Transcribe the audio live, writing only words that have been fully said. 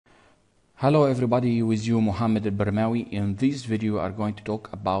Hello everybody, with you Mohammed Al-Barmawi. In this video we are going to talk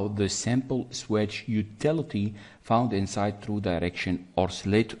about the sample switch utility found inside True Direction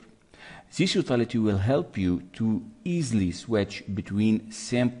Oscillator. This utility will help you to easily switch between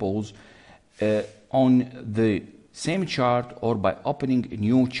samples on the same chart or by opening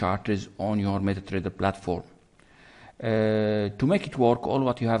new charts on your MetaTrader platform. To make it work, all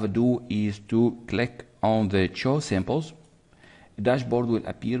what you have to do is to click on the Show Samples. The dashboard will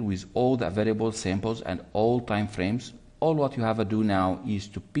appear with all the available samples and all time frames. All what you have to do now is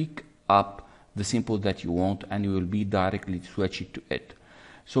to pick up the sample that you want and you will be directly switched to it.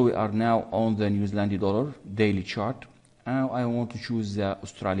 So we are now on the New Zealand dollar daily chart. Now I want to choose the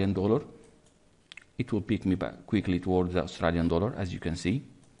Australian dollar. It will pick me back quickly towards the Australian dollar, as you can see.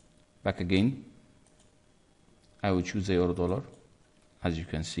 Back again. I will choose the euro dollar, as you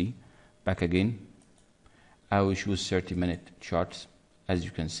can see. Back again. I will choose 30-minute charts, as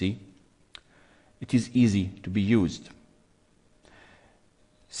you can see. It is easy to be used.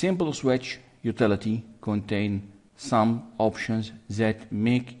 Simple switch utility contain some options that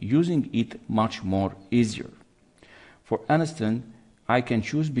make using it much more easier. For instance, I can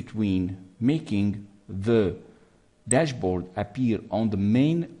choose between making the dashboard appear on the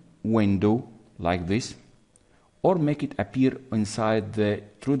main window like this, or make it appear inside the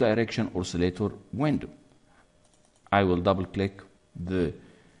True Direction Oscillator window. I will double click the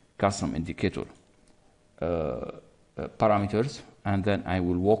custom indicator parameters, and then I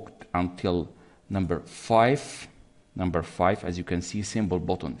will walk until number 5, as you can see, symbol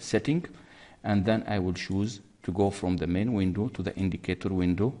button setting, and then I will choose to go from the main window to the indicator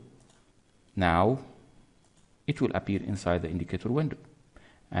window. Now it will appear inside the indicator window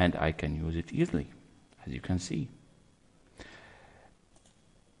and I can use it easily, as you can see.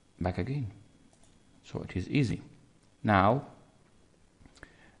 Back again. So it is easy. Now,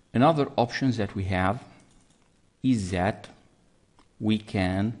 another option that we have is that we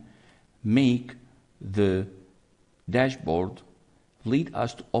can make the dashboard lead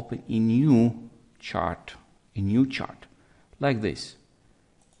us to open a new chart, like this.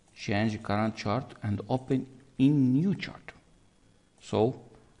 Change current chart and open in new chart. So,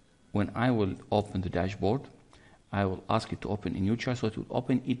 when I will open the dashboard, I will ask it to open a new chart, so it will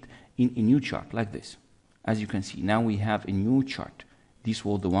open it in a new chart like this. As you can see, now we have a new chart. This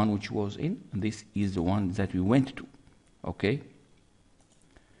was the one which was in, and this is the one that we went to. Okay?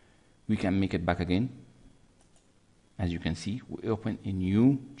 We can make it back again. As you can see, we open a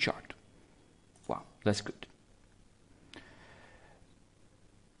new chart. Wow, that's good.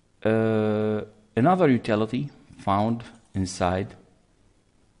 Another utility found inside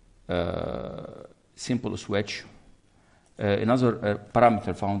simple switch. Another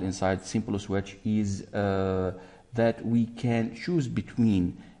parameter found inside simple switch is that we can choose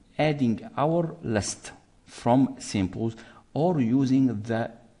between adding our list from samples or using the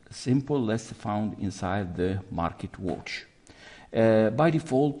simple list found inside the market watch. By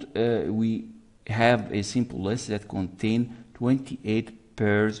default, we have a simple list that contains 28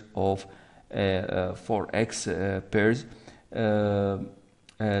 pairs of FOEX pairs.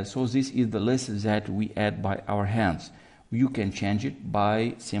 So this is the list that we add by our hands. You can change it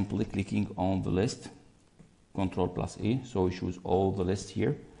by simply clicking on the list, Ctrl+A, so we choose all the list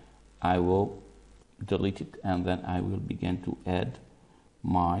here. I will delete it and then I will begin to add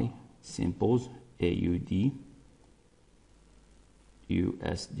my samples, AUD,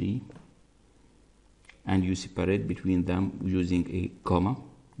 USD, and you separate between them using a comma,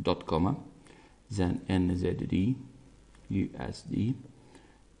 dot comma, then NZD, USD,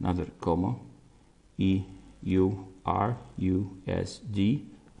 another comma, EUR, USD.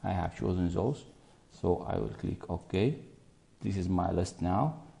 I have chosen those, so I will click OK. This is my list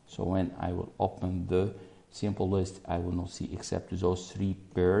now, so when I will open the simple list, I will not see except those 3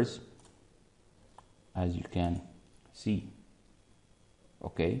 pairs, as you can see.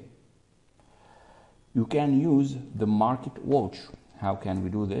 Okay. You can use the market watch. How can we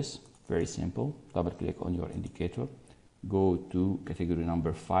do this? Very simple. Double click on your indicator, go to category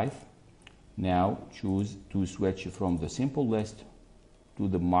number 5. Now choose to switch from the simple list to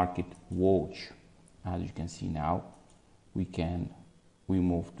the market watch. As you can see now, we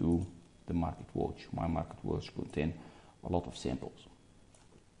move to the market watch. My market watch contains a lot of samples.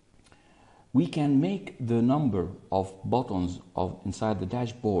 We can make the number of buttons inside the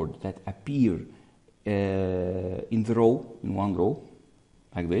dashboard that appear in one row,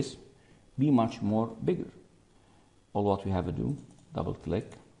 like this, be much more bigger. All what we have to do, double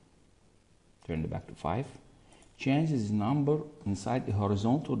click, turn it back to 5, change this number inside the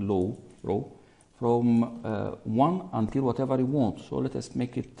horizontal row from 1 until whatever you want. So let us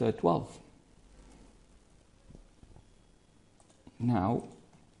make it 12. Now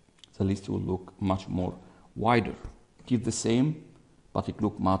the list will look much more wider. Keep the same, but it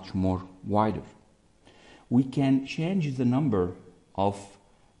look much more wider. We can change the number of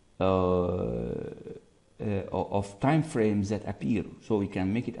time frames that appear. So we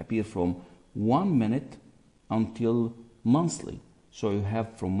can make it appear from 1 minute until monthly. So you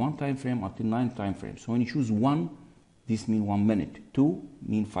have from 1 time frame until 9 time frames. So when you choose 1, this means 1 minute. 2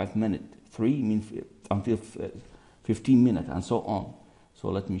 means 5 minutes. 3 means until 15 minutes, and so on. So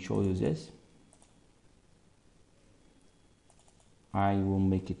let me show you this. I will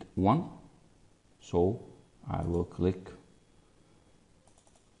make it 1. So I will click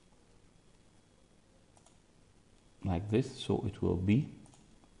like this, so it will be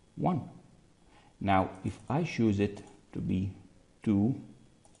 1. Now if I choose it to be 2,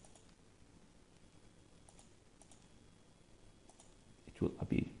 it will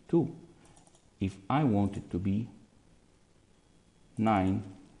appear 2. If I want it to be 9,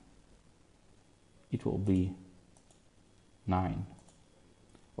 it will be 9.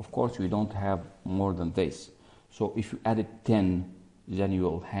 Of course we don't have more than this. So if you added 10, then you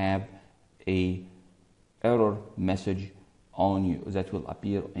will have a error message on you that will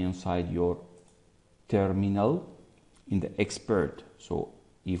appear inside your terminal in the expert. So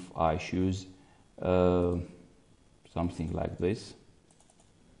if I choose something like this,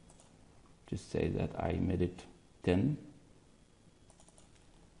 just say that I made it 10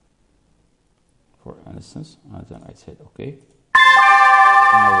 for instance, and then I said okay.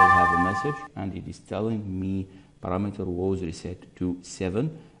 I will have a message and it is telling me parameter was reset to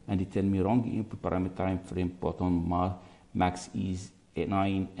 7, and it tells me wrong input parameter time frame button max is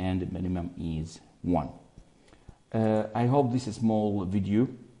 9 and minimum is 1. I hope this small video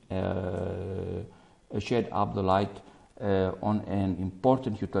shed up the light on an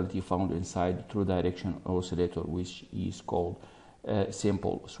important utility found inside true direction oscillator, which is called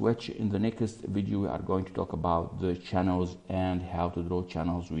simple switch. In the next video we are going to talk about the channels and how to draw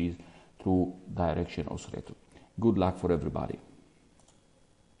channels with true direction oscillator. Good luck for everybody.